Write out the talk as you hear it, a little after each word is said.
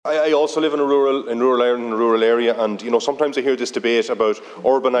I also live in rural Ireland, in a rural area, and sometimes I hear this debate about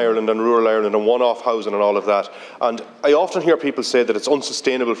urban Ireland and rural Ireland and one-off housing and all of that. And I often hear people say that it's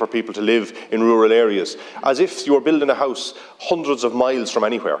unsustainable for people to live in rural areas, as if you are building a house hundreds of miles from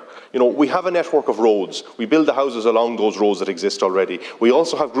anywhere. We have a network of roads. We build the houses along those roads that exist already. We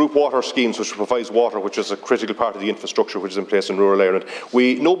also have group water schemes which provides water, which is a critical part of the infrastructure which is in place in rural Ireland.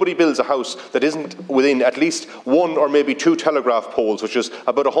 Nobody builds a house that isn't within at least one or maybe two telegraph poles, which is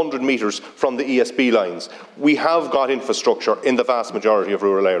about 100 metres from the ESB lines. We have got infrastructure in the vast majority of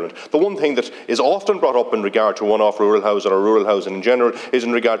rural Ireland. The one thing that is often brought up in regard to one-off rural housing or rural housing in general is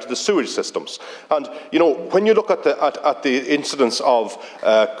in regard to the sewage systems. And when you look at the incidence of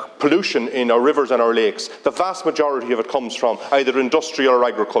pollution in our rivers and our lakes, the vast majority of it comes from either industrial or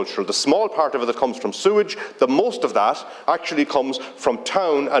agricultural. The small part of it that comes from sewage, the most of that actually comes from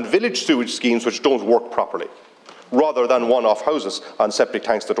town and village sewage schemes which don't work properly, rather than one-off houses and septic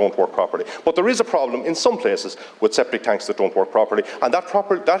tanks that don't work properly. But there is a problem in some places with septic tanks that don't work properly, and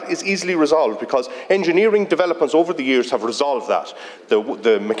that is easily resolved because engineering developments over the years have resolved that.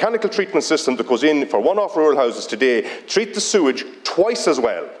 The mechanical treatment system that goes in for one-off rural houses today treat the sewage twice as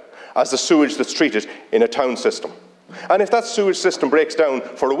well as the sewage that's treated in a town system. And if that sewage system breaks down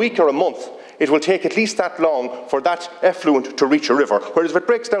for a week or a month, it will take at least that long for that effluent to reach a river, whereas if it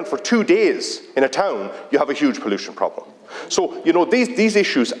breaks down for 2 days in a town, you have a huge pollution problem. So, these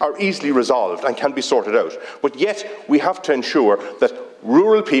issues are easily resolved and can be sorted out, but yet we have to ensure that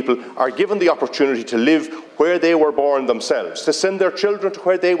rural people are given the opportunity to live where they were born themselves, to send their children to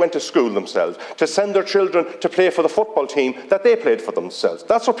where they went to school themselves, to send their children to play for the football team that they played for themselves.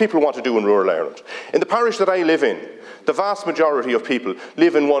 That's what people want to do in rural Ireland. In the parish that I live in, the vast majority of people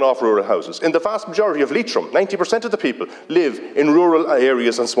live in one-off rural houses. In the vast majority of Leitrim, 90% of the people live in rural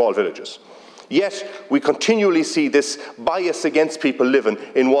areas and small villages. Yet, we continually see this bias against people living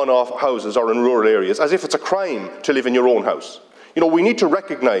in one-off houses or in rural areas, as if it's a crime to live in your own house. We need to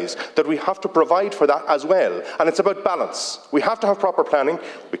recognise that we have to provide for that as well, and it's about balance. We have to have proper planning.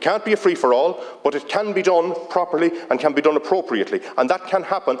 We can't be a free-for-all, but it can be done properly and can be done appropriately, and that can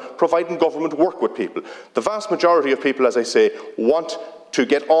happen providing government work with people. The vast majority of people, as I say, want to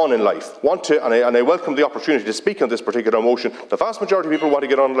get on in life, and I welcome the opportunity to speak on this particular motion. The vast majority of people want to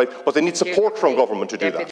get on in life, but they need support from government to do that.